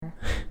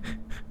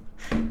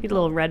Need a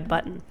little red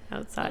button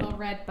outside. A little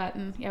red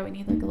button. Yeah, we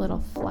need like a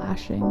little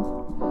flashing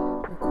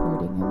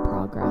recording in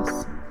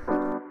progress.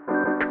 Are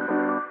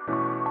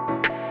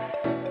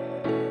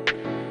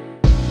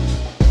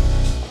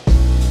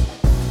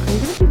you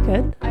going to be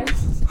good? I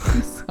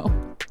think so.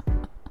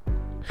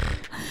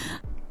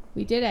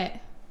 We did it.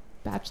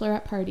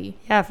 Bachelorette party.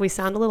 Yeah, if we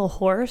sound a little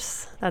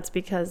hoarse, that's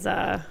because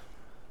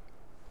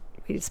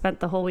we spent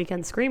the whole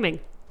weekend screaming.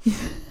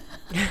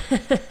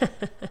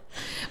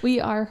 We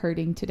are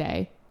hurting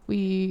today.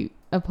 We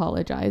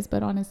apologize,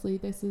 but honestly,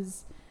 this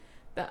is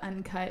the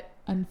uncut,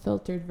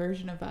 unfiltered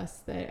version of us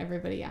that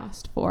everybody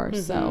asked for.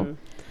 Mm-hmm. So,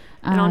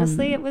 and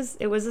honestly, it was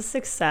a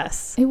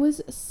success. It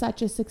was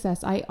such a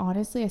success. I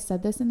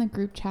said this in the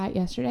group chat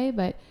yesterday,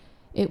 but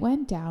it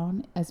went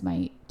down as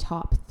my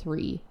top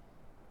 3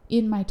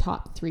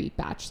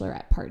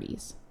 Bachelorette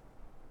parties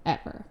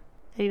ever.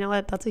 And you know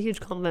what? That's a huge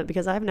compliment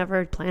because I've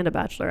never planned a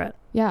Bachelorette.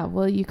 Yeah,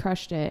 well, you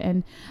crushed it.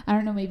 And I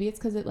don't know, maybe it's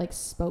because it like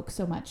spoke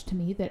so much to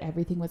me that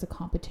everything was a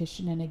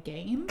competition and a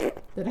game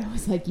that I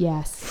was like,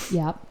 yes,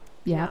 yep.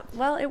 Yeah.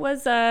 Well, it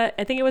was, I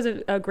think it was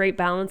a great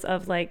balance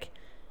of like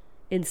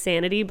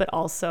insanity, but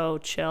also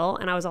chill.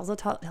 And I was also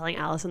telling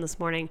Allison this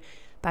morning,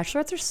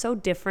 Bachelorettes are so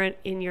different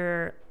in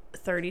your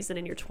 30s and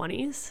in your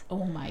 20s.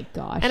 Oh my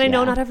gosh. And I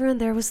know not everyone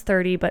there was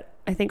 30, but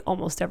I think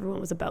almost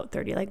everyone was about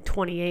 30. Like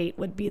 28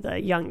 would be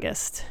the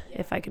youngest,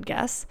 if I could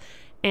guess.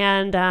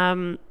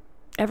 And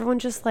everyone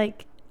just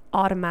like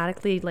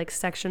automatically like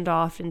sectioned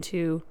off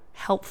into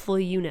helpful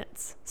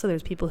units. So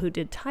there's people who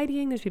did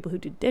tidying, there's people who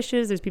did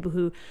dishes, there's people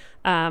who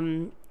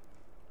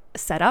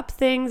set up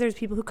things, there's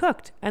people who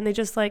cooked, and they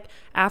just like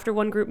after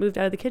one group moved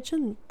out of the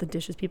kitchen, the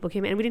dishes people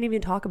came in, and we didn't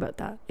even talk about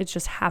that. It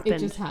just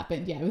happened.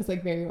 Yeah, it was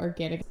like very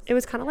organic. It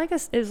was kind of like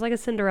a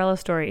Cinderella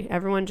story.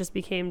 Everyone just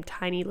became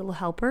tiny little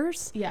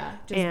helpers. Yeah,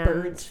 just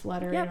birds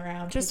fluttering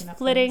around, just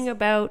flitting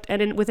about,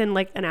 and within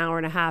like an hour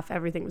and a half,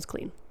 everything was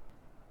clean.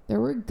 There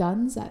were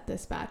guns at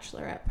this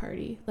Bachelorette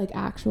party, like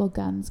actual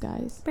guns,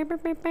 guys.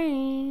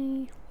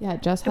 Yeah,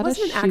 just it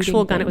wasn't an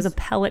actual gun; it was a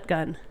pellet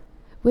gun,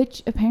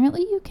 which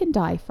apparently you can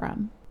die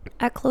from.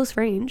 At close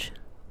range.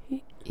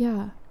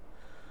 Yeah.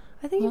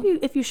 I think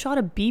if you shot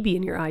a BB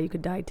in your eye, you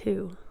could die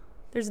too.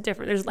 I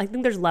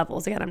think there's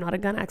levels. Again, I'm not a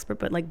gun expert,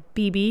 but like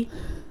BB,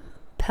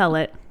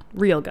 pellet,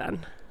 real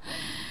gun.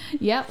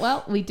 Yeah,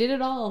 well, we did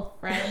it all,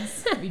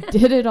 friends. We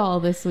did it all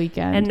this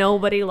weekend. And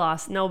nobody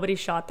lost. Nobody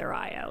shot their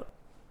eye out.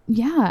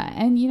 Yeah,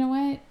 and you know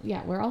what?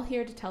 Yeah, we're all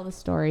here to tell the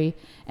story.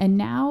 And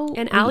now...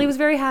 And Allie was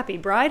very happy.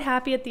 Bride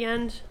happy at the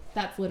end.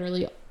 That's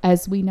literally,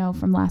 as we know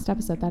from last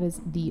episode, that is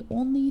the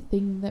only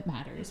thing that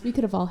matters. We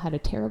could have all had a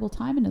terrible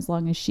time, and as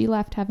long as she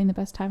left having the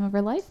best time of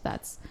her life,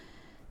 that's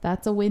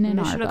a win in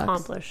our books. Mission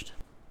accomplished.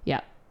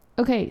 Yeah.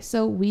 Okay,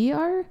 so we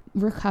are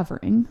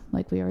recovering,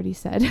 like we already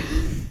said.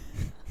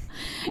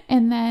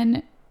 And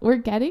then we're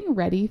getting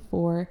ready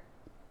for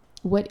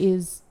what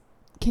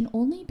can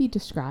only be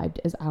described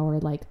as our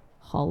like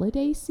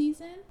holiday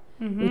season,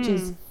 which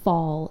is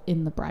fall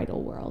in the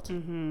bridal world.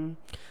 Mm-hmm.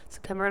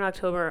 September and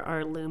October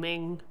are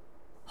looming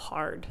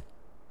hard.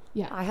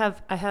 Yeah. I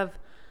have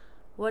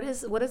what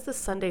is the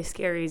Sunday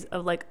scaries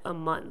of like a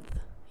month?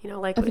 You know,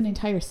 like of an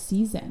entire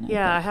season.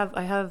 I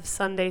have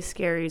Sunday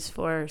scaries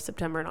for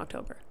September and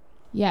October.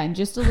 Yeah, and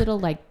just a little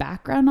like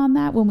background on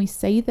that. When we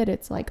say that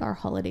it's like our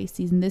holiday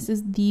season, this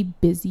is the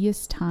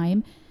busiest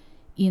time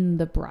in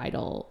the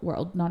bridal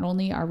world. Not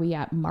only are we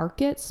at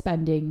market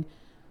spending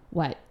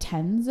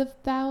tens of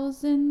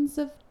thousands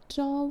of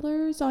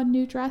dollars on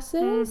new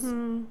dresses.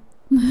 Mm-hmm.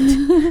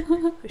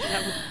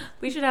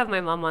 we should have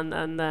my mom on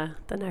the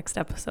next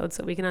episode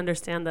so we can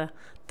understand the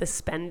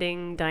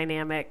spending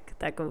dynamic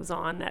that goes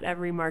on at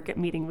every market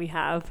meeting we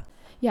have.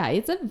 Yeah,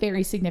 it's a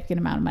very significant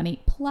amount of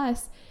money.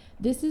 Plus,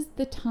 this is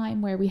the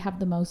time where we have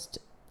the most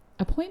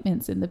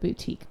appointments in the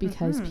boutique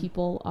because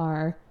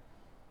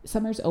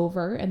summer's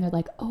over and they're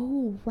like,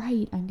 oh,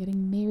 right, I'm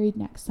getting married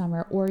next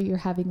summer. Or you're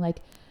having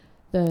like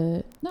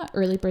not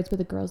early birds, but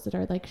the girls that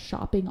are like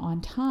shopping on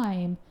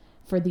time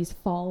for these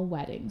fall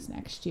weddings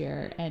next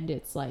year. And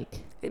it's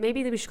like,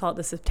 maybe we should call it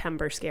the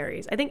September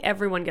scaries. I think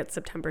everyone gets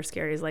September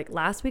scaries. Like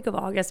last week of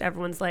August,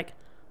 everyone's like,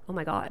 oh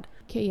my God.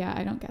 Okay. Yeah.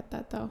 I don't get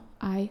that though.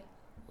 I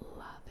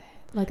love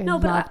it. Like,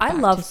 I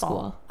love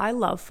fall. I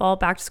love fall.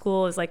 Back to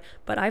school is like,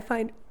 but I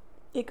find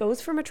it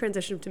goes from a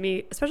transition to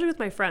me, especially with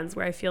my friends,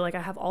 where I feel like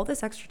I have all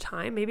this extra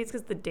time. Maybe it's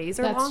because the days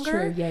are longer.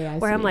 That's true. Yeah.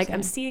 Where I'm like,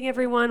 I'm seeing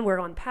everyone. We're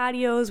on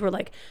patios. We're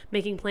like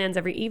making plans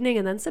every evening.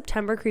 And then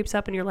September creeps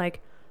up and you're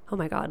like, oh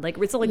my God. Like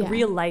it's like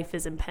real life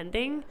is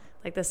impending.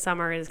 Like the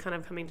summer is kind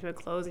of coming to a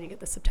close and you get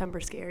the September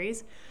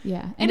scaries.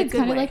 Yeah. And it's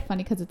kind of like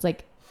funny because it's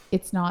like,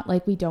 it's not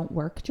like we don't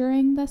work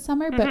during the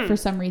summer, but for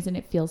some reason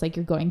it feels like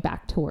you're going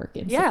back to work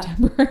in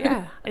September.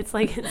 Yeah. It's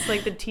like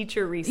the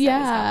teacher reset is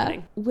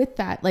happening. With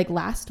that, like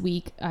last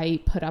week I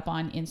put up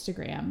on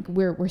Instagram,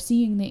 we're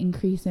seeing the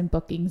increase in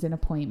bookings and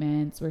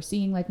appointments. We're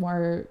seeing like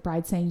more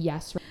brides saying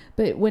yes.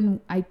 But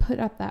when I put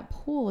up that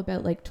poll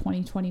about like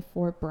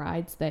 2024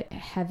 brides that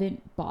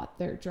haven't bought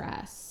their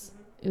dress,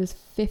 it was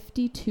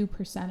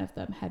 52% of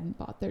them hadn't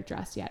bought their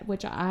dress yet,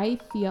 which I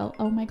feel,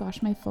 oh my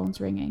gosh, my phone's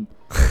ringing.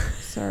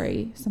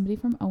 Sorry. Somebody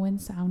from Owen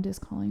Sound is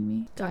calling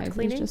me. Duck Guys,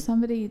 cleaning? there's just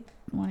somebody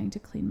wanting to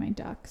clean my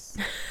ducks.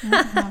 I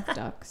don't have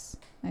ducks.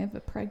 I have a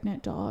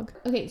pregnant dog.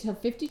 Okay, so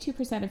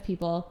 52% of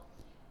people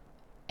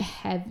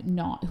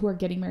who are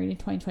getting married in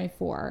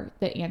 2024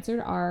 that answered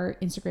our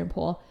Instagram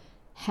poll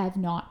have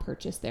not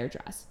purchased their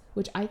dress,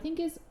 which I think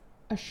is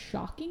a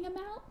shocking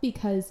amount,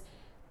 because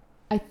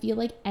I feel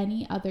like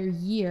any other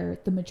year,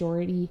 the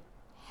majority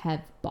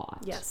have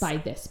bought by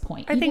this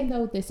point. Even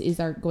though this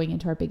is going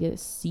into our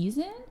biggest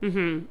season,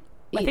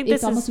 I think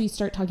it's almost we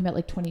start talking about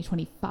like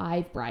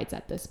 2025 brides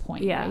at this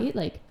point, right?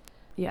 Like,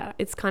 yeah,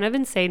 it's kind of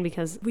insane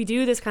because we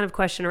do this kind of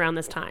question around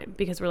this time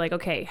because we're like,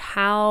 okay,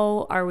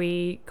 how are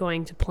we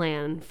going to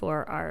plan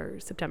for our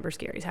September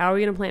scaries? How are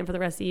we going to plan for the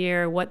rest of the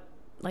year? What,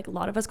 like, a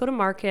lot of us go to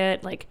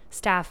market, like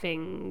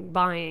staffing,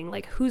 buying,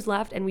 like who's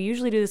left? And we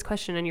usually do this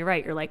question, and you're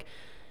right. You're like,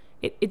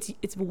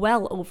 it's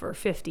well over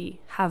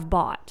 50 have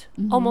bought,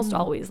 almost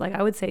always. Like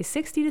I would say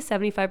 60 to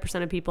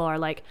 75% of people are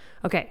like,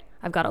 okay,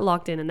 I've got it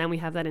locked in. And then we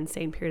have that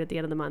insane period at the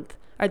end of the month,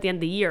 or at the end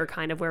of the year,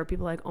 kind of, where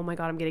people are like, oh my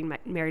God, I'm getting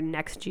married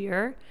next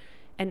year.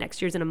 And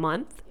next year's in a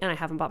month and I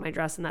haven't bought my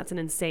dress. And that's an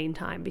insane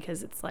time,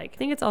 because it's like, I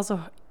think it's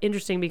also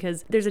interesting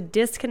because there's a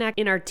disconnect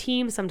in our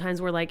team sometimes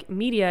where like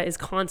media is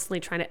constantly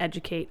trying to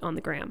educate on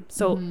the gram.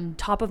 So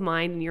top of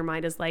mind in your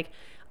mind is like,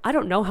 I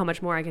don't know how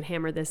much more I can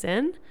hammer this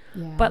in,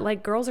 but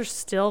like girls are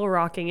still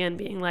rocking in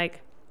being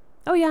like,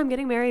 oh yeah, I'm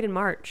getting married in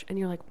March. And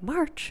you're like,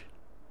 March.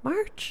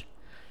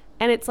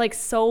 And it's like,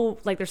 so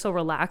like, they're so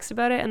relaxed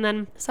about it. And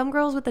then some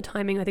girls with the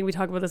timing, I think we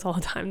talk about this all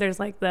the time. There's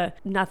like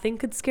nothing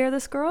could scare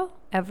this girl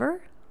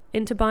ever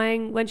into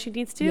buying when she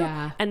needs to.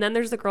 And then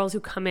there's the girls who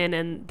come in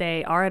and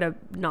they are at a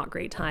not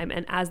great time.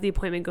 And as the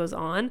appointment goes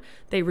on,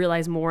 they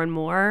realize more and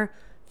more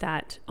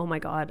that, oh my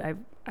God,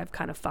 I've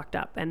kind of fucked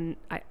up and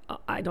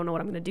I don't know what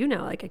I'm going to do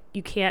now. Like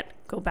you can't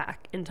go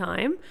back in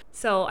time.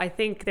 So I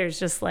think there's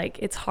just like,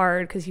 it's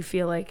hard because you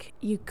feel like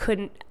you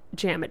couldn't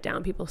jam it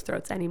down people's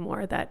throats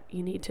anymore, that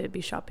you need to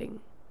be shopping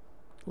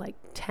like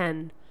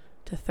 10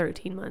 to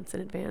 13 months in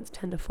advance,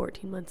 10 to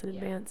 14 months in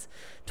advance.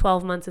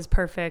 12 months is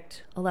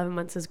perfect. 11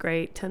 months is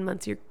great. 10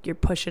 months you're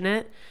pushing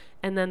it.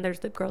 And then there's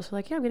the girls who are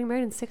like, yeah, I'm getting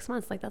married in 6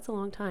 months. Like that's a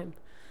long time.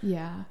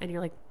 Yeah. And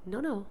you're like,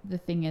 no. The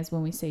thing is,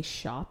 when we say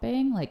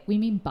shopping, like we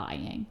mean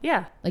buying.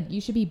 Yeah. Like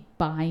you should be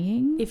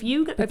buying. If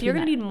you're going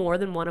to need more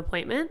than one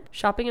appointment,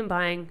 shopping and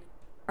buying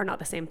are not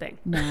the same thing.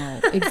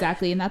 No,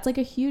 exactly. And that's like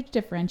a huge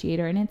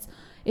differentiator. And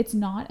it's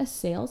not a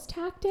sales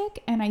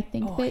tactic. And I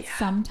think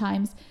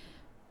sometimes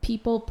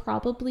people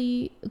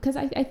probably, because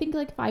I think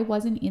like if I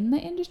wasn't in the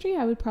industry,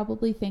 I would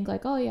probably think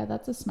like, oh yeah,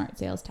 that's a smart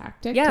sales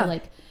tactic to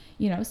like,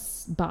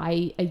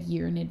 buy a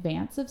year in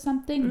advance of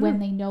something when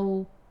they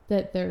know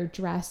that their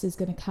dress is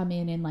going to come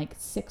in like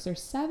 6 or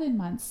 7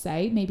 months,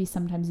 say, maybe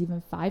sometimes even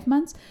 5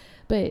 months.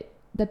 But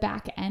the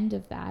back end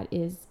of that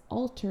is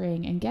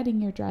altering and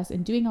getting your dress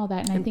and doing all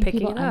that. And I think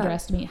people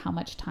underestimate how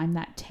much time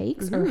that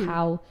takes or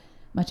how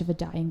much of a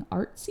dying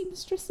art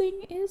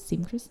seamstressing is.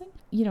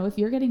 If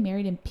you're getting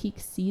married in peak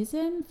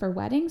season for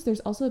weddings, there's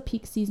also a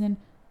peak season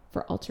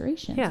for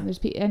alterations. Yeah.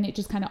 And it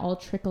just kind of all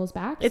trickles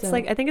back. It's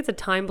like, I think it's a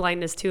time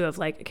blindness too of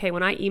like, okay,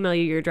 when I email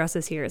you, your dress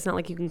is here. It's not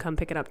like you can come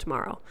pick it up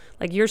tomorrow.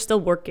 Like you're still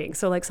working.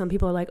 So like some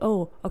people are like,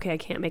 oh, okay, I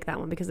can't make that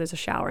one because there's a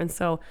shower. And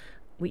so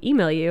we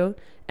email you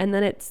and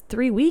then it's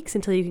 3 weeks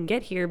until you can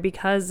get here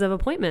because of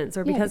appointments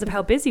or because of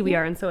how busy we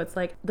are. And so it's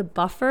like the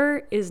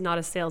buffer is not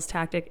a sales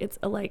tactic. It's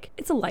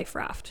a life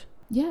raft.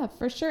 Yeah,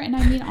 for sure. And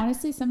I mean,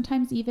 honestly,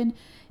 sometimes even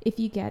if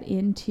you get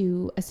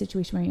into a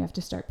situation where you have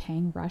to start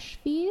paying rush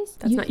fees,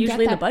 that's not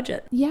usually in the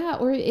budget. Yeah.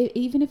 Or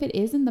even if it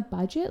is in the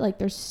budget, like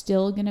there's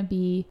still going to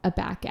be a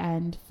back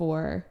end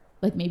for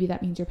like, maybe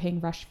that means you're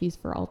paying rush fees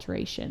for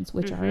alterations,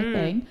 which are a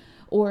thing,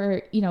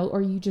 or,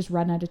 or you just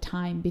run out of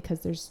time because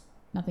there's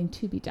nothing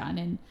to be done.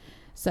 And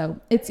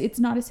so it's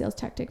not a sales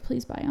tactic.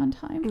 Please buy on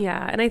time.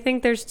 Yeah. And I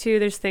think there's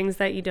things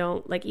that you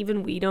don't like,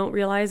 even we don't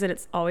realize that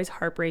it's always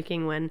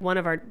heartbreaking when one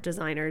of our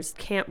designers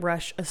can't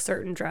rush a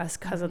certain dress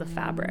because of the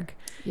fabric.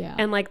 Yeah.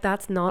 And like,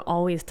 that's not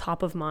always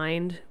top of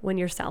mind when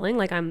you're selling.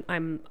 Like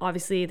I'm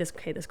obviously this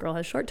girl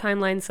has short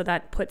timelines. So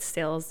that puts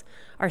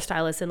our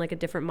stylists in like a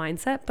different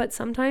mindset. But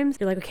sometimes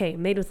you're like, okay,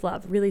 made with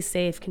love, really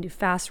safe, can do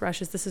fast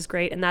rushes. This is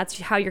great. And that's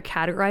how you're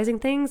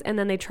categorizing things. And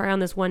then they try on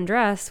this one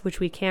dress,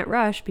 which we can't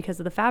rush because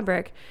of the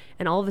fabric.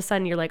 And all of a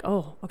sudden you're like,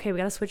 oh, okay, we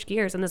got to switch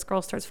gears. And this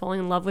girl starts falling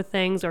in love with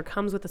things or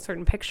comes with a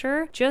certain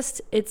picture.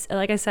 It's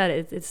like I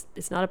said,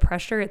 it's not a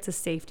pressure. It's a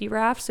safety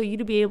raft. So you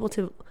to be able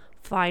to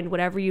find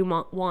whatever you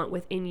want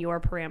within your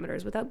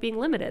parameters without being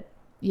limited.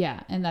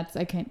 Yeah. And I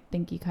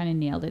think you kind of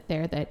nailed it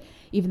there, that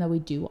even though we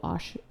do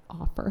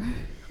offer,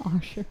 oh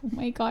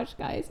my gosh,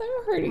 guys,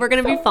 I'm hurting. We're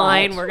going to be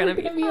fine. We're going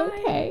to be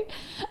okay.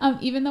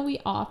 Even though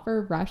we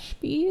offer rush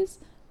fees,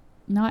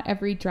 not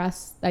every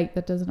dress, like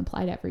that doesn't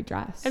apply to every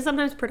dress. And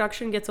sometimes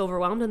production gets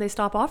overwhelmed and they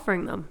stop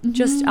offering them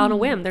just on a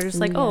whim. They're just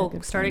like,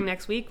 starting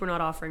next week, we're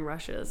not offering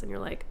rushes. And you're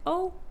like,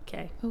 oh,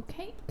 okay.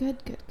 Okay, good.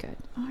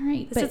 All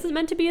right. This isn't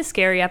meant to be a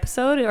scary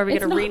episode. Are we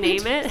going to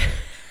rename it?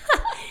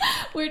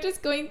 We're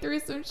just going through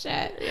some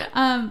shit.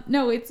 Yeah.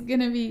 No, it's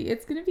gonna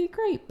be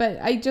great. But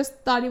I just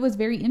thought it was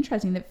very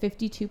interesting that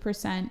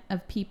 52%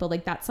 of people,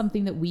 like, that's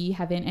something that we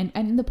have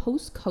and the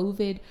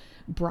post-COVID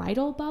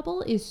bridal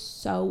bubble is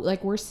so,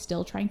 like, we're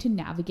still trying to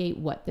navigate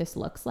what this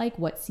looks like,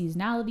 what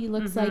seasonality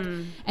looks like,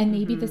 and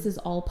maybe this is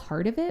all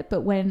part of it.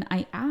 But when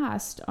I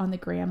asked on the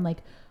gram, like,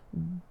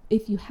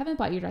 if you haven't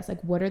bought your dress,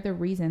 like, what are the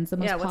reasons? The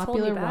most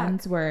popular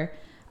ones were,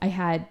 I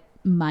had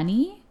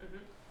money.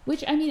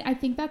 Which, I mean, I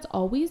think that's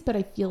always, but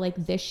I feel like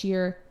this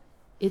year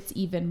it's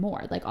even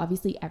more. Like,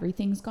 obviously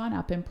everything's gone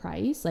up in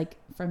price, like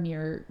from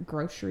your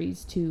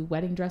groceries to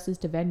wedding dresses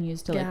to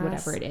venues to like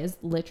whatever it is,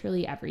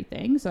 literally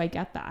everything. So I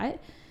get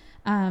that.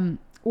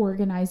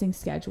 Organizing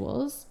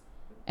schedules.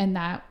 And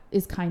that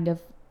is kind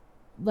of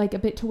like a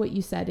bit to what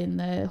you said in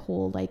the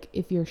whole, like,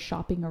 if you're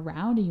shopping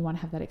around and you want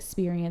to have that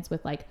experience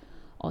with like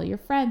all your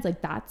friends,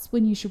 like that's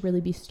when you should really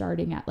be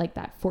starting at like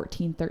that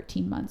 14,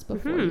 13 months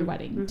before your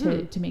wedding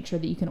to make sure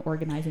that you can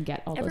organize and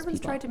get all those people. Everyone's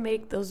tried to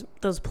make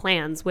those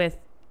plans with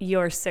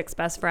your 6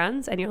 best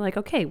friends and you're like,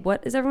 okay,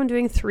 what is everyone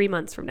doing 3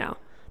 months from now?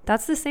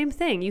 That's the same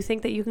thing. You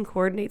think that you can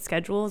coordinate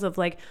schedules of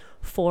like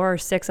 4 or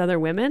 6 other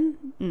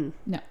women?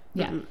 No.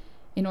 Yeah.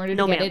 In order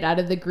to get it out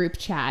of the group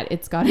chat,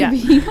 it's got to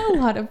be a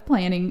lot of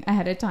planning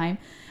ahead of time.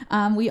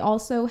 We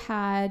also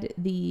had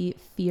the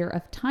fear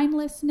of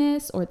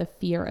timelessness, or the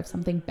fear of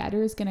something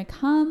better is going to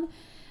come,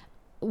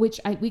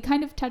 which we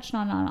kind of touched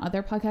on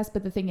other podcasts.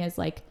 But the thing is,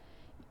 like,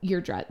 your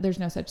dress, there's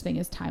no such thing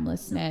as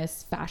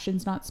timelessness.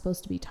 Fashion's not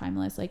supposed to be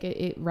timeless. Like,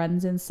 it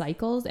runs in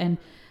cycles, and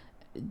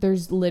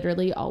there's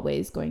literally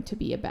always going to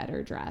be a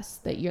better dress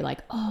that you're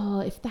like,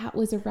 oh, if that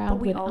was around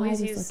when I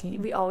was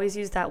looking. We always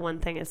use that one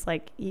thing. It's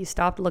like, you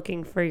stopped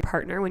looking for your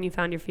partner when you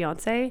found your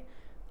fiance.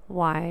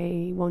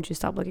 Why won't you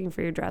stop looking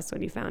for your dress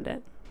when you found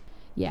it?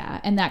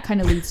 Yeah. And that kind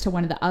of leads to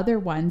one of the other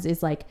ones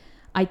is like,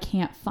 I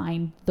can't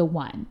find the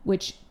one,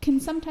 which can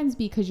sometimes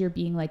be because you're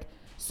being like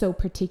so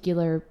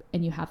particular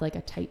and you have like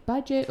a tight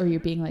budget, or you're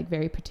being like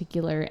very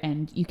particular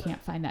and you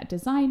can't find that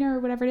designer or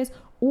whatever it is.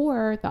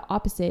 Or the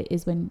opposite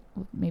is when,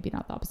 maybe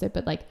not the opposite,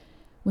 but like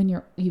when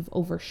you've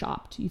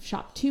overshopped, you've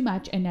shopped too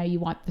much and now you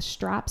want the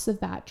straps of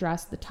that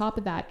dress, the top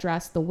of that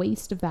dress, the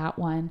waist of that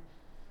one.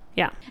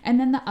 Yeah. And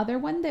then the other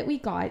one that we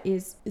got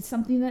is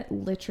something that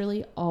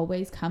literally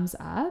always comes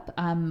up.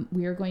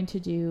 We are going to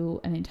do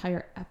an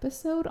entire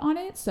episode on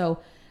it. So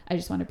I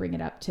just want to bring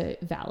it up to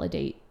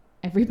validate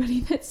everybody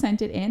that sent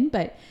it in,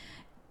 but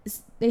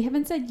they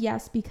haven't said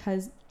yes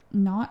because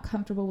not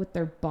comfortable with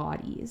their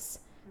bodies.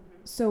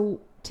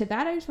 So to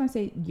that, I just want to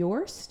say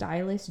your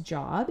stylist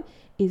job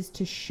is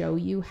to show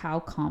you how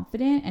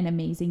confident and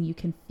amazing you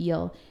can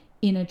feel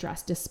in a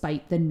dress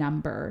despite the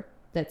number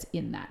that's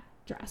in that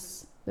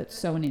dress, that's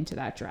sewn into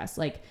that dress.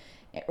 Like,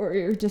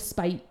 or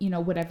despite, you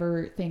know,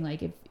 whatever thing,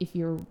 like if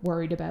you're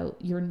worried about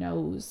your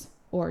nose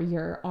or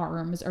your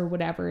arms or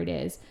whatever it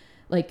is,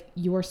 like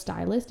your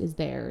stylist is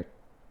there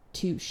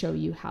to show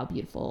you how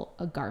beautiful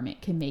a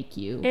garment can make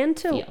you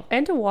feel.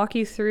 And to walk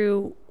you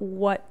through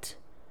what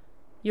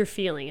you're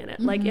feeling in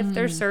it. Like, if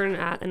there's certain,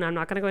 and I'm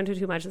not going to go into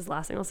too much, this is the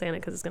last thing I'll say on it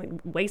because it's going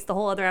to waste the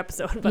whole other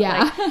episode. But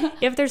like,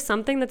 if there's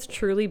something that's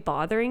truly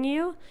bothering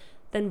you,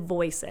 then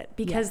voice it.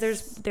 Because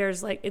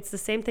there's like, it's the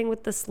same thing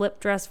with the slip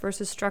dress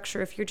versus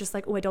structure. If you're just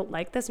like, oh, I don't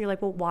like this. And you're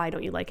like, well, why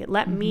don't you like it?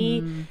 Let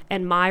me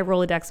and my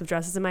Rolodex of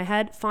dresses in my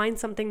head find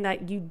something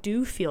that you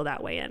do feel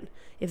that way in.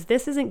 If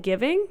this isn't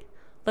giving,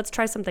 let's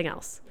try something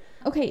else.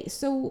 Okay,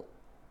 so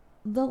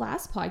the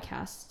last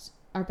podcast,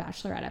 our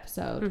Bachelorette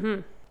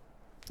episode,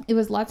 it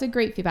was lots of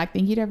great feedback.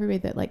 Thank you to everybody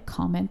that like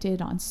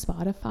commented on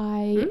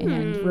Spotify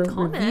and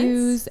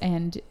reviews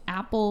and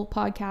Apple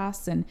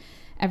podcasts and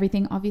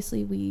everything.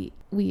 Obviously,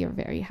 we are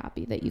very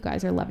happy that you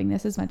guys are loving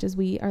this as much as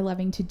we are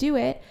loving to do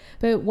it.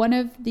 But one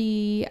of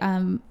the,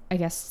 I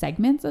guess,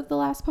 segments of the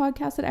last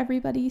podcast that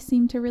everybody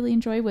seemed to really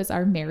enjoy was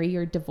our Marry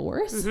or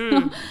Divorce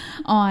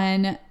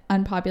on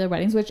unpopular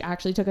weddings, which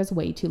actually took us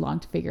way too long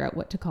to figure out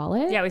what to call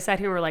it. Yeah, we sat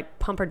here and we were like,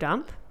 pump or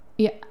dump?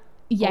 Yeah.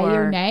 Yay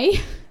or nay?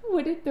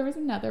 There was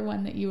another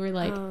one that you were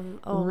like,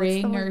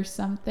 ring or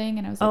something.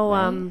 And I was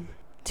like,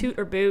 toot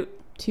or boot.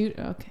 Toot.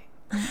 Okay.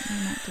 We're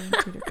not doing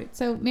toot or boot.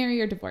 So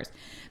Marry or Divorce.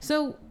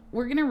 So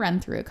we're going to run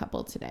through a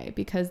couple today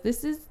because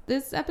this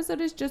episode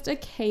is just a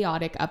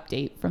chaotic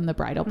update from the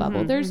bridal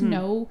bubble. There's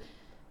no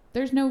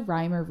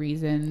rhyme or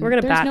reason. We're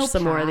going to batch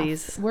some more of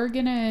these. We're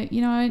going to,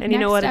 and you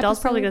know what? Adele's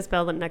probably going to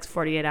spend the next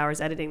 48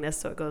 hours editing this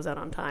so it goes out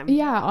on time.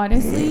 Yeah,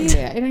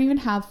 honestly, I don't even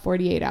have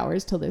 48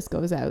 hours till this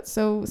goes out.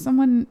 So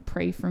someone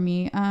pray for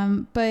me.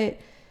 But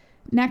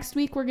next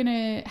week we're going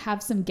to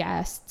have some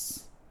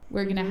guests.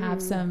 We're going to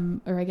have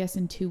some, or I guess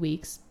in 2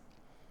 weeks,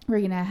 we're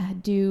going to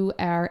do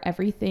our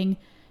everything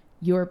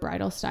your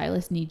bridal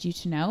stylist needs you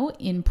to know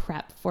in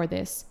prep for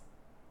this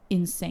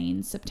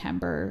insane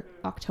September,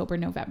 October,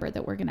 November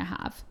that we're going to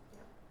have.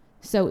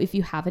 So if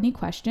you have any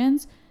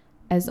questions,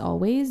 as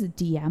always,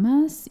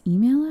 DM us,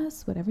 email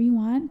us, whatever you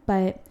want.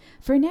 But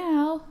for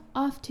now,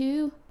 off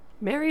to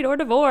married or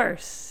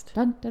divorced.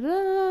 Dun, da,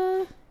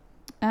 da.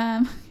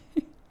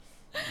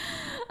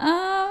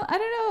 I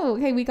don't know.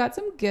 Okay, we got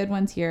some good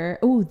ones here.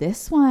 Oh,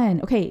 this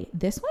one. Okay,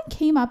 this one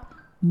came up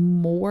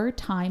more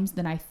times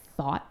than I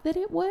thought that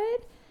it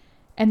would.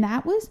 And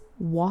that was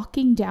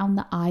walking down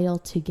the aisle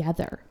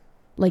together.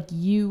 Like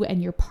you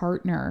and your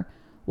partner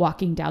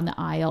walking down the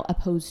aisle,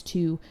 opposed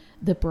to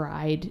the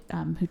bride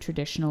who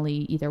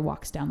traditionally either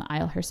walks down the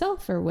aisle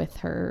herself or with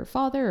her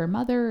father or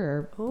mother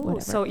or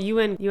whatever. So you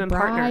and bride,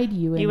 partner.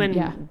 You and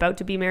yeah. about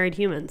to be married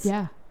humans.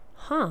 Yeah.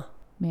 Huh.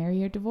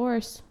 Marry or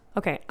divorce.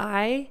 Okay,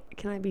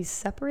 can I be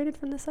separated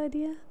from this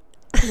idea?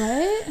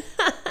 What?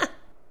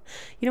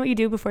 You know what you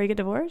do before you get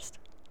divorced?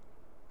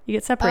 You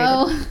get separated.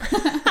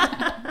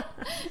 Oh.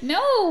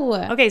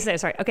 No. Okay,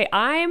 sorry. Okay,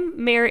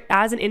 I'm married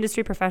as an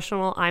industry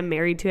professional. I'm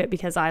married to it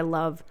because I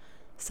love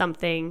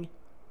something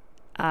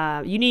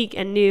unique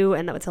and new,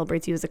 and that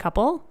celebrates you as a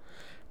couple.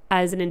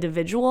 As an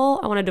individual,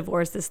 I want to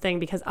divorce this thing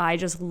because I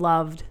just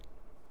loved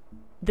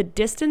the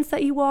distance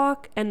that you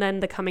walk and then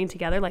the coming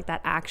together, like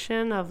that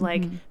action of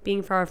like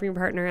being far from your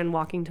partner and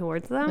walking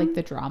towards them. Like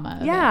the drama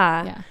of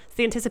yeah. it. Yeah. It's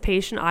the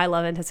anticipation. I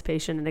love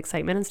anticipation and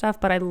excitement and stuff,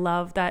 but I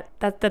love that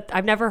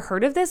I've never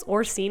heard of this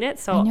or seen it.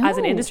 So as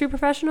an industry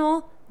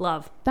professional,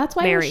 love. That's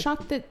why I was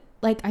shocked that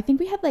like, I think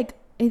we had like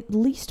at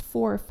least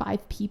 4 or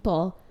 5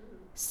 people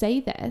say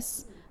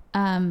this.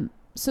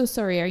 So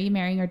sorry, are you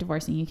marrying or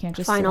divorcing? You can't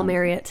just fine, I'll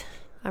marry it.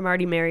 I'm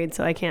already married,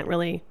 so I can't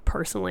really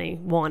personally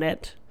want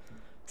it.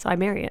 So I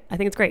marry it. I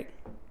think it's great.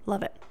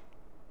 Love it.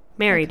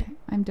 Married. Okay,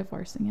 I'm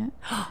divorcing it.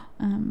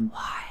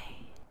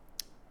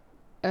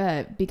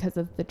 Why? Because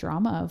of the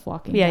drama of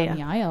walking down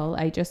the aisle.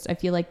 I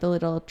feel like the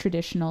little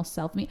traditional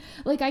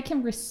like I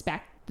can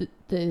respect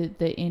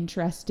the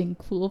interesting,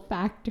 cool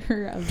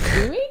factor of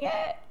doing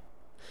it.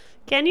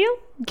 Can you?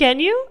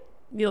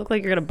 You look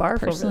like you're gonna barf.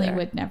 Personally, over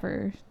there. would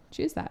never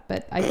choose that,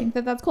 but I think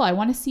that's cool. I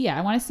want to see it.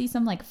 I want to see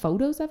some like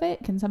photos of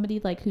it. Can somebody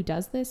like who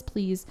does this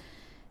please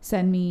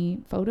send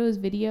me photos,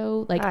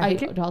 video? Like I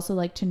would also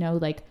like to know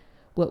like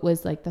what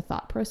was like the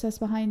thought process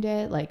behind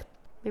it. Like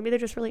maybe they're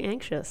just really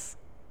anxious.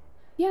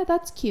 Yeah,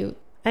 that's cute.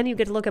 And you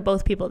get to look at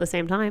both people at the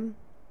same time.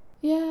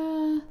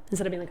 Yeah.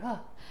 Instead of being like,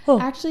 oh.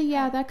 Actually,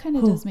 yeah, that kind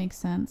of does make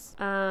sense.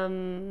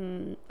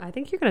 I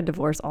think you're gonna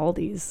divorce all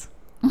these.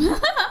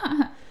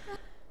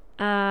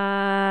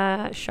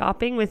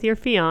 Shopping with your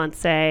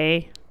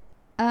fiance.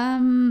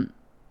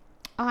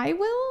 I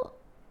will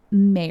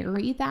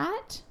marry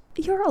that.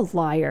 You're a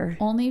liar.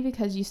 Only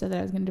because you said that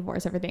I was going to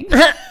divorce everything.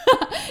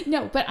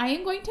 No, but I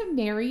am going to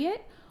marry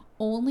it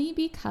only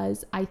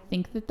because I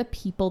think that the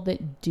people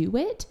that do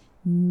it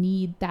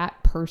need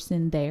that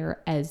person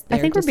there as their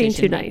I think we're being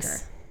too decision maker.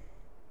 nice.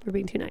 We're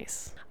being too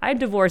nice. I'm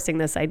divorcing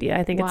this idea.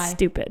 I think it's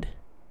stupid.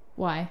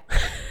 Why?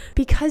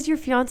 Because your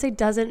fiance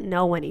doesn't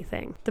know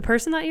anything. The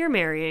person that you're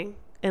marrying,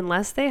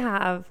 unless they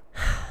have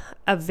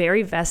a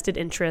very vested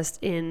interest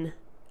in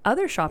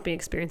other shopping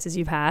experiences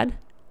you've had,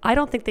 I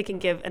don't think they can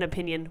give an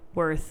opinion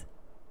worth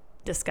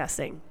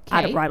discussing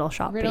at a bridal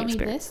shopping experience.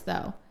 Riddle me this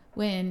though.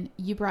 When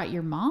you brought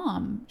your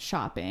mom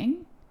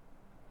shopping,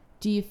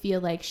 do you feel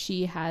like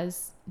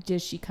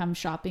does she come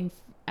shopping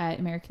at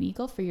American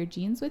Eagle for your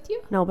jeans with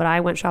you? No, but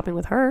I went shopping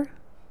with her.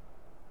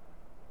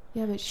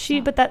 Yeah,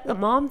 but but the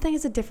mom thing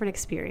is a different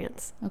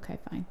experience. Okay,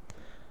 fine.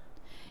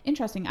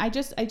 Interesting. I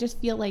just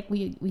feel like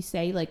we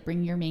say like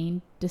bring your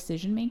main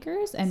decision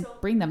makers and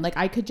bring them. Like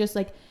I could just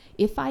like,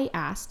 if I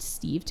asked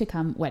Steve to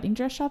come wedding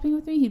dress shopping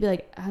with me, he'd be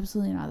like,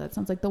 absolutely not. That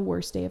sounds like the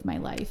worst day of my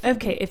life.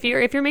 Okay, if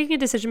you're making a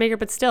decision maker,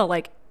 but still,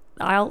 like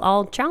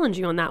I'll challenge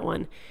you on that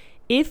one.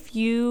 If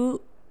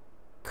you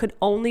could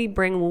only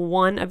bring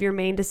one of your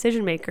main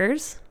decision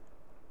makers,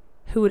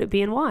 who would it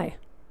be and why?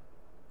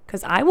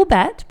 Because I will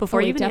bet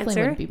before you even definitely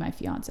answer. Wouldn't be my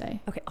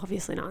fiance. Okay,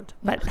 obviously not.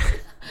 But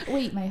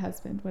wait, my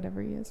husband,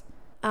 whatever he is.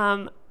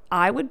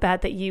 I would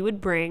bet that you would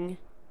bring.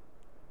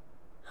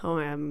 Oh,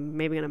 I'm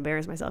maybe gonna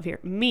embarrass myself here.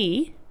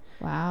 Me.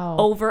 Wow.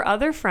 Over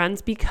other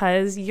friends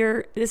because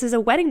this is a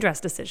wedding dress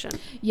decision.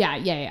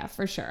 Yeah,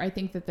 for sure. I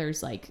think that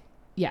there's like,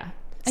 yeah.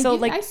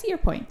 So I see your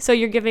point. So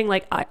you're giving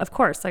like, of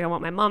course, like I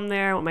want my mom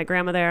there, I want my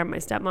grandma there, my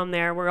stepmom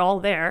there. We're all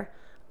there.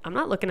 I'm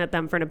not looking at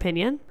them for an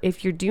opinion.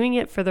 If you're doing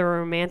it for the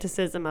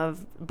romanticism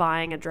of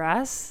buying a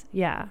dress,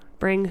 yeah,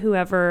 bring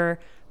whoever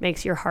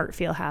makes your heart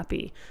feel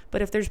happy.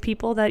 But if there's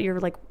people that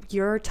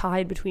you're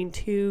tied between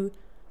two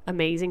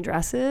amazing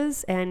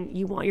dresses and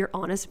you want your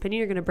honest opinion,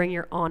 you're going to bring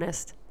your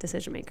honest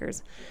decision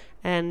makers.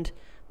 And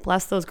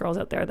bless those girls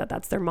out there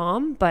that's their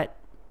mom, but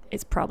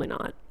it's probably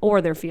not, or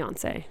their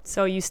fiance.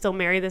 So you still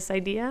marry this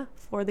idea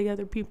for the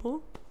other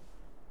people?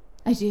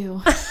 I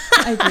do.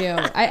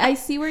 I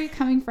see where you're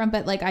coming from,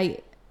 but like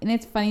and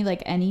it's funny,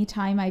 like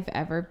anytime I've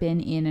ever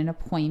been in an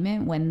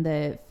appointment when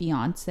the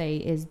fiance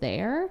is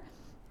there,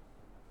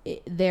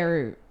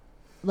 they're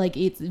like,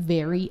 it's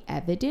very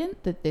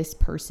evident that this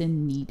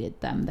person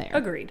needed them there.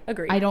 Agreed.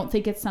 I don't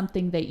think it's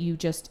something that you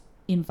just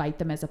invite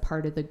them as a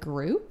part of the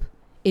group.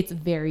 it's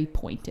very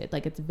pointed.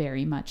 Like it's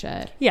very much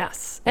a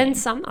yes thing. And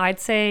some, I'd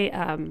say,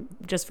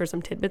 just for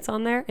some tidbits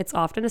on there, it's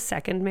often a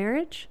second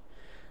marriage.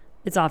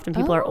 It's often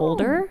people are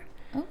older.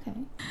 Okay.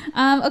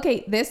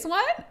 Okay, this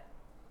one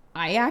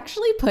I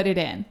actually put it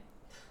in.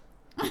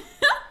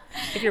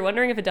 If you're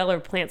wondering if Adele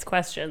plants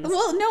questions.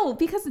 Well, no,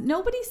 because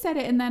nobody said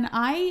it, and then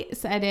I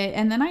said it,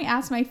 and then I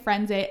asked my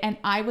friends it, and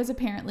I was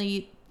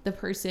apparently the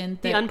person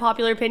that... The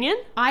unpopular opinion?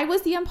 I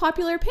was the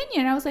unpopular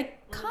opinion. I was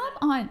like, come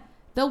on.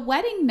 The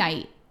wedding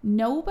night.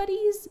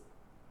 Nobody's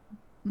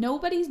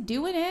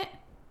doing it.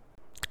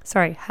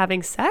 Sorry,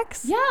 having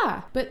sex?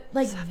 Yeah. But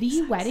like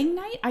the wedding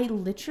night, I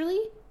literally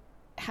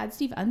had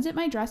Steve unzip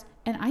my dress,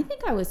 and I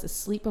think I was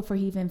asleep before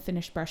he even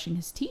finished brushing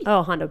his teeth.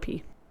 Oh, Hondo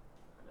P.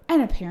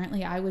 And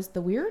apparently I was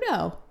the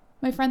weirdo.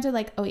 My friends are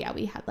like, oh yeah,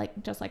 we had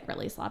like just like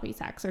really sloppy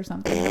sex or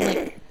something. I'm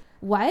like,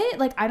 what?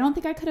 Like, I don't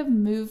think I could have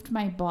moved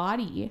my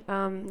body.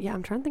 Yeah,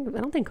 I'm trying to think. I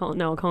don't think Colin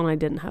and I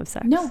didn't have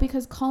sex. No,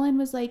 because Colin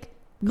was like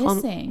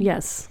missing.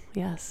 Yes.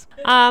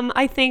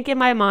 I think in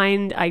my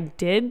mind I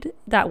did.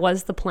 That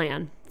was the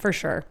plan for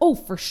sure. Oh,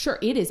 for sure.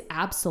 It is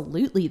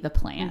absolutely the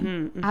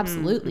plan.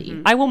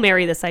 Absolutely. I will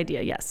marry this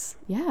idea. Yes.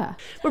 Yeah.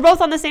 We're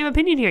both on the same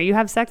opinion here. You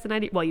have sex and I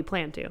do. Well, you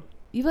plan to.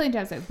 You plan to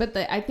have sex, but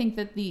I think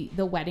that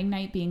the wedding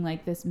night being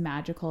like this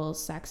magical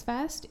sex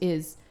fest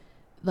is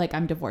like,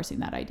 I'm divorcing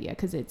that idea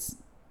because it's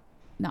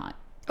not.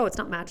 Oh, it's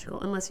not magical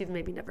unless you've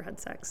maybe never had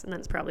sex, and then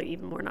it's probably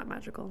even more not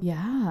magical.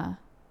 Yeah.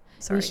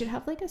 Sorry. We should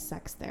have like a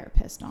sex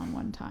therapist on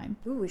one time.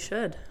 Ooh, we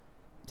should.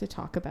 To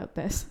talk about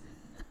this.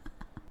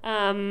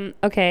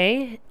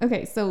 Okay.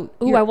 Okay, so.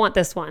 Ooh, I want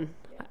this one.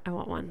 I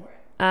want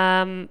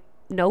one.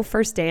 No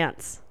first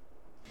dance.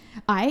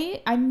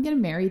 I'm going to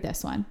marry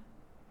this one.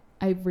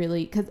 I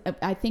really, because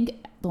I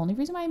think the only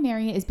reason why I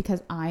marry it is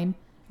because I'm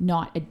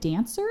not a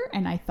dancer,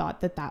 and I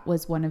thought that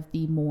was one of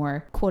the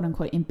more quote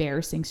unquote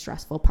embarrassing,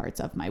 stressful parts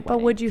of my wedding.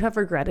 But would you have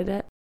regretted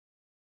it?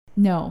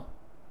 No.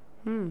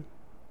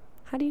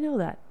 How do you know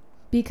that?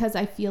 Because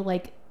I feel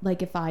like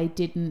if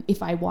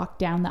I walked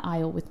down the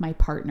aisle with my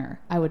partner,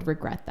 I would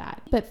regret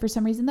that. But for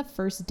some reason, the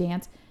first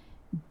dance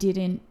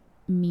didn't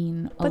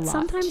mean a lot. But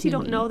sometimes you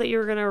don't know that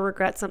you're going to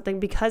regret something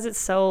because it's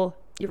so,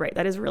 you're right,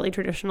 that is really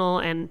traditional,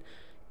 and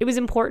it was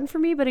important for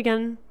me, but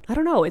again, I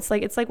don't know. It's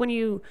like when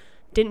you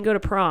didn't go to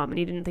prom and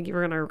you didn't think you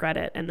were going to regret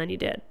it, and then you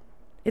did.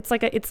 It's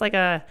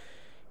a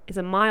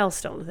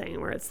milestone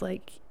thing where it's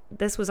like,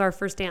 this was our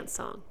first dance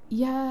song.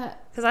 Yeah.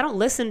 Because I don't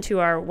listen to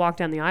our walk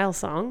down the aisle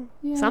song.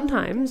 Yeah,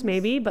 sometimes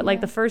maybe, but like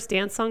the first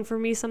dance song for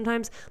me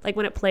sometimes, like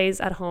when it plays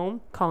at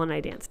home, Colin and I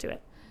dance to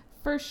it.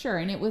 For sure.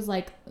 And it was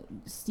like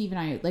Steve and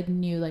I like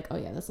knew like, oh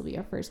yeah, this will be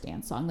our first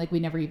dance song. Like we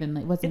never even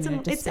like wasn't even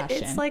a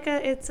discussion.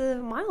 It's a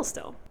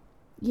milestone.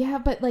 Yeah,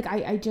 but like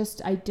I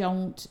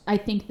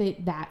think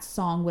that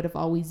song would have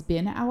always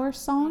been our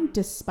song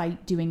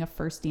despite doing a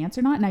first dance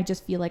or not. And I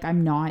just feel like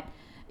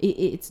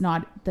it's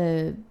not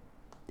the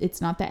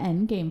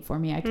end game for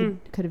me. I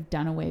could have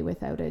done away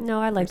without it. No,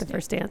 I like the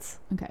first dance.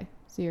 Okay.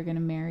 So you're going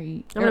to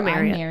marry. I'm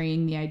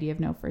marrying the idea of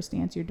no first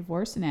dance. You're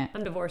divorcing it.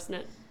 I'm divorcing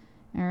it.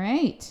 All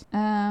right.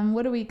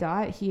 What do we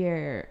got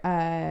here?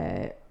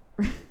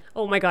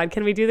 Oh my God.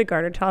 Can we do the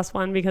garter toss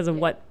one because of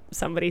what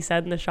somebody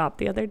said in the shop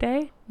the other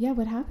day? Yeah.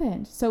 What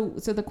happened? So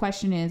the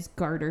question is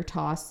garter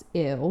toss.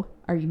 Ew.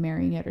 Are you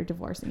marrying it or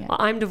divorcing it? Well,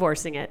 I'm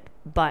divorcing it,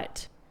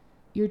 but.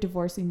 You're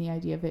divorcing the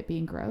idea of it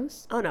being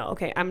gross? Oh no.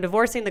 Okay. I'm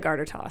divorcing the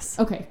garter toss.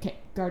 Okay.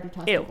 Garter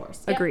toss. Ew.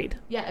 Divorce. Agreed.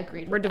 Yeah.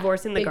 Agreed. We're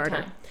divorcing the Big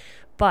garter. time.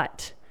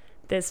 But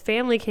this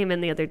family came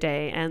in the other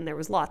day and there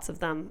was lots of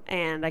them,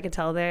 and I could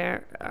tell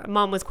their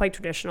mom was quite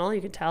traditional,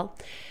 you could tell.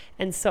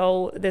 And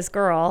so this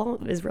girl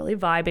is really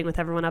vibing with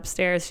everyone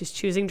upstairs. She's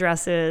choosing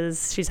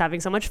dresses. She's having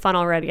so much fun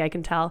already, I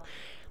can tell.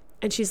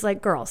 And she's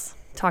like, girls,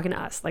 talking to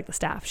us, like the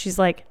staff. She's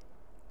like,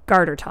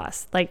 garter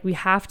toss. Like, we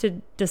have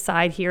to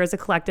decide here as a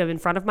collective in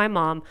front of my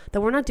mom that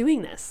we're not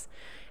doing this.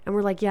 And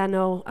we're like, yeah,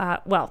 no.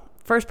 Well,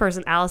 first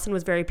person, Allison,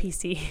 was very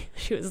PC.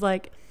 She was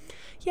like,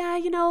 yeah,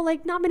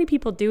 like not many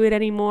people do it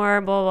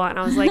anymore, blah, blah, blah. And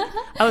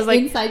I was like,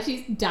 inside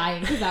she's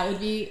dying because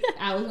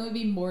Allison would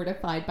be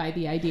mortified by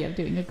the idea of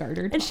doing a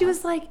garter toss. And she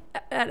was like,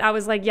 and I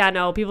was like, yeah,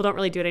 no, people don't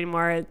really do it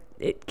anymore.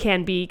 It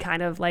can be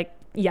kind of like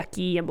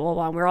yucky and blah, blah,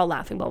 blah. And we're all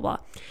laughing, blah, blah.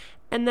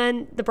 And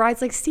then the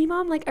bride's like, see,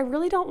 Mom, like, I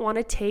really don't want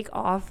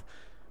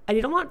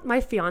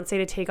my fiance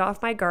to take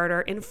off my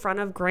garter in front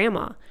of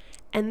Grandma.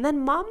 And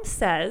then Mom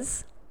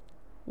says,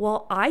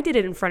 well, I did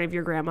it in front of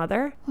your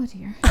grandmother. Oh,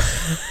 dear.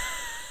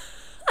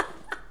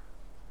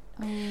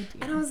 Oh, dear.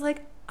 And I was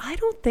like, I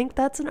don't think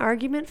that's an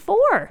argument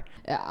for.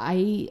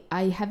 I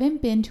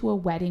haven't been to a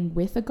wedding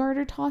with a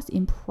garter toss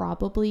in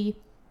probably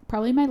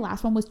my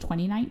last one was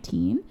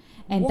 2019.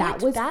 And what?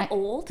 That was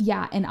old?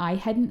 Yeah. And I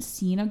hadn't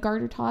seen a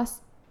garter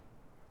toss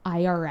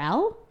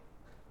IRL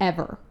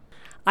ever.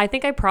 I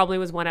think I probably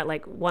was one at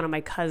like one of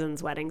my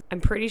cousin's weddings.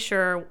 I'm pretty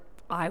sure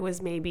I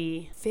was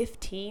maybe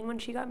 15 when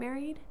she got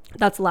married.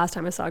 That's the last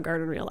time I saw a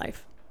garter in real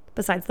life.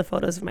 Besides the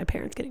photos of my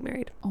parents getting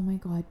married. Oh my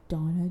God,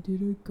 Donna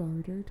did a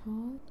garter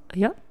toss?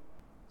 Yep.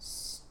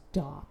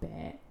 Stop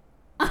it.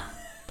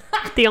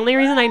 The only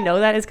reason I know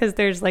that is because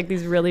there's like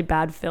these really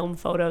bad film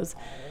photos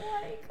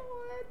Oh my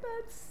God,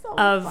 that's so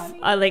of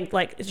funny.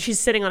 like she's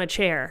sitting on a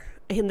chair.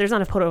 And there's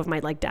not a photo of my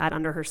like dad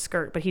under her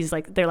skirt, but he's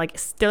like they're like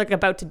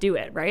about to do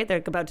it, right?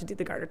 They're about to do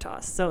the garter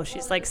toss. So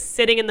she's like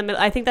sitting in the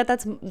middle. I think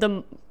that's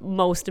the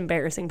most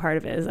embarrassing part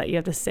of it, is that you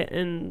have to sit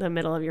in the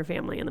middle of your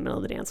family in the middle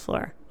of the dance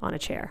floor on a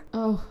chair.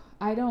 Oh,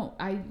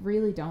 I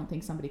really don't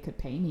think somebody could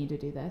pay me to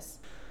do this.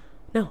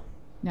 No.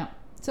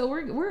 So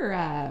we're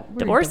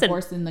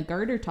divorcing the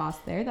garter toss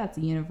there. That's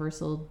a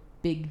universal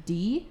big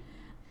D.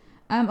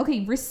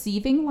 Okay,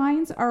 receiving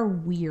lines are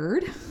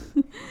weird.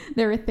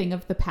 They're a thing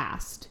of the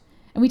past.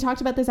 And we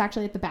talked about this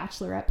actually at the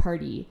Bachelorette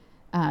party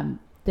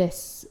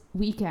this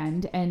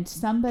weekend. And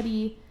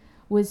somebody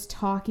was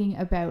talking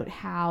about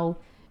how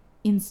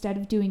instead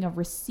of doing a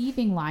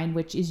receiving line,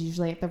 which is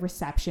usually at the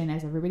reception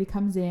as everybody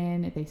comes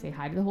in, they say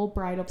hi to the whole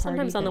bridal party.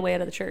 Sometimes on the way out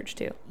of the church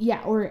too.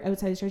 Yeah, or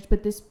outside the church.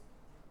 But this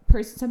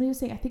person, somebody was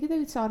saying, I think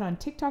they saw it on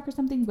TikTok or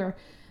something, where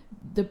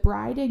the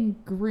bride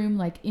and groom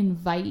like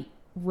invite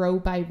row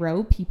by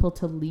row people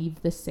to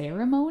leave the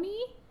ceremony.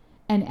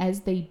 And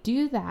as they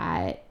do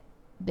that,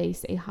 they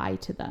say hi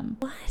to them.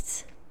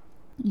 What?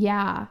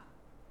 Yeah.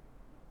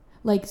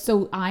 Like,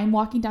 so I'm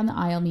walking down the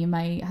aisle. Me and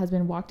my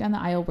husband walk down the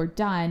aisle. We're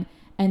done.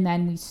 And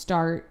then we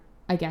start,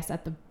 I guess,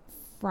 at the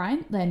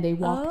front. Then they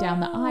walk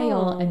down the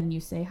aisle. And then you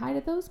say hi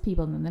to those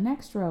people. And then the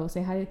next row,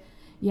 say hi to...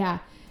 Yeah.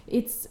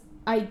 It's...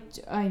 I'm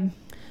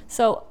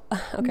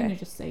going to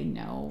just say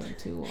no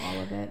to all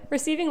of it.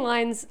 Receiving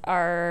lines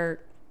are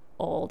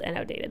old and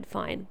outdated,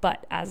 fine.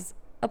 But as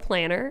a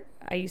planner,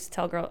 I used to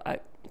tell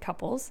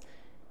couples...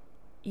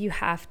 you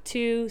have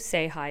to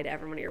say hi to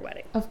everyone at your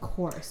wedding. Of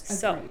course. Agreed.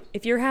 So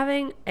if you're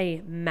having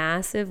a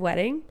massive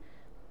wedding,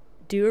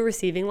 do a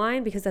receiving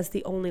line, because that's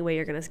the only way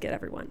you're going to get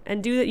everyone.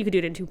 And do that. You could do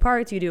it in 2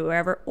 parts. You do it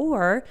wherever,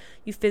 or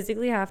you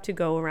physically have to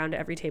go around to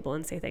every table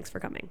and say thanks for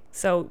coming.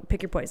 So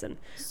pick your poison.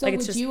 So like,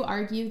 would you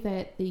argue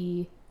that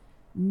the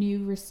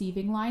new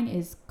receiving line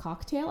is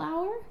cocktail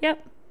hour?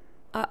 Yep.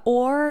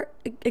 Or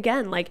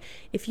again, like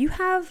if you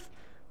have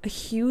a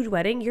huge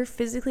wedding, you're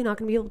physically not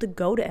going to be able to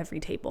go to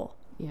every table.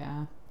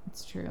 Yeah.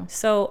 It's true.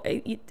 So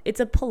it's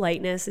a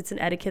politeness, it's an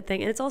etiquette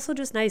thing, and it's also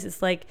just nice.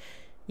 It's like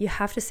you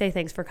have to say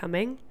thanks for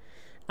coming.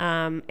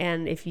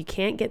 And if you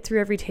can't get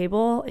through every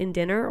table in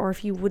dinner, or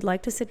if you would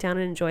like to sit down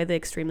and enjoy the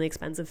extremely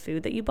expensive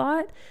food that you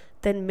bought,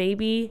 then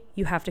maybe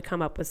you have to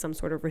come up with some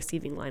sort of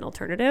receiving line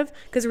alternative,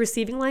 because a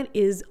receiving line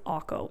is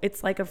awkward.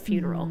 It's like a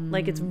funeral.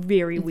 Like it's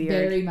very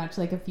weird. Very much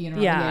like a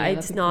funeral. Yeah,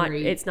 it's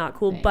not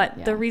cool. Thing.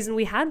 But the reason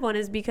we had one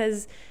is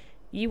because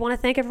you want to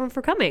thank everyone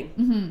for coming.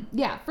 Mm-hmm.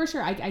 Yeah, for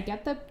sure. I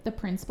get the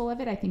principle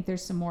of it. I think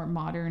there's some more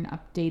modern,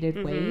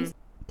 updated ways.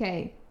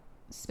 Okay.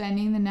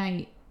 Spending the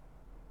night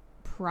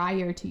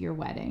prior to your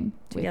wedding.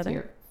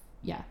 Together.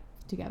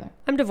 Together.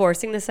 I'm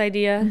divorcing this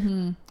idea.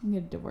 I'm going to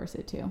divorce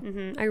it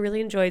too. I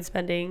really enjoyed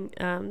spending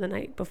the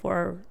night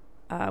before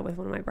with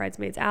one of my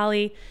bridesmaids,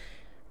 Allie.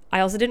 I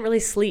also didn't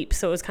really sleep.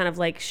 So it was kind of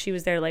like she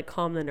was there to like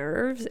calm the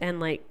nerves, and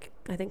like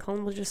I think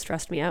Colin would have just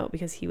stressed me out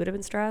because he would have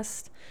been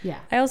stressed. Yeah.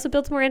 I also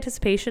built more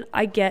anticipation.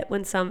 I get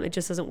when it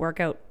just doesn't work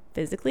out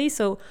physically.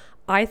 So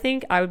I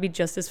think I would be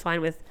just as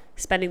fine with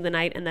spending the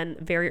night and then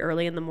very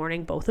early in the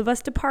morning, both of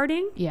us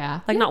departing.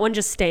 Yeah. Like not one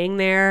just staying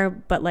there,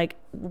 but like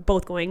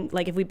both going,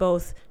 like if we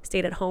both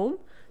stayed at home,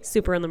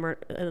 super in the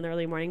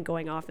early morning,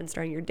 going off and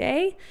starting your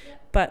day. Yeah.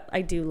 But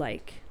I do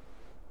like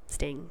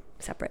staying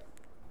separate.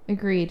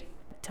 Agreed.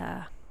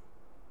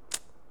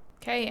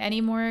 Okay.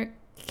 Any more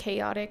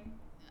chaotic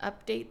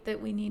update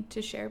that we need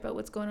to share about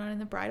what's going on in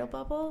the bridal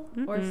bubble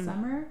or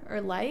summer or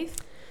life?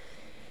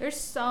 There's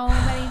so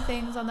many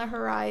things on the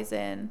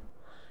horizon.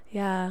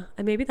 Yeah,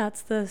 and maybe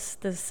that's the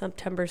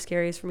September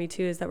scaries for me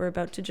too, is that we're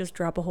about to just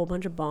drop a whole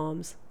bunch of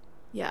bombs.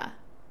 Yeah.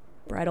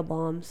 Bridal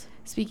bombs.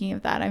 Speaking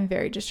of that, I'm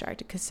very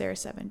distracted because Sarah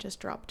 7 just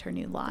dropped her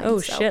new line.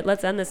 Oh shit,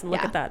 let's end this and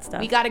look at that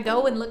stuff. We gotta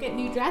go and look at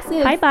new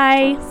dresses.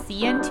 Bye.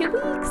 See you in 2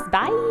 weeks.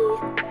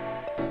 Bye.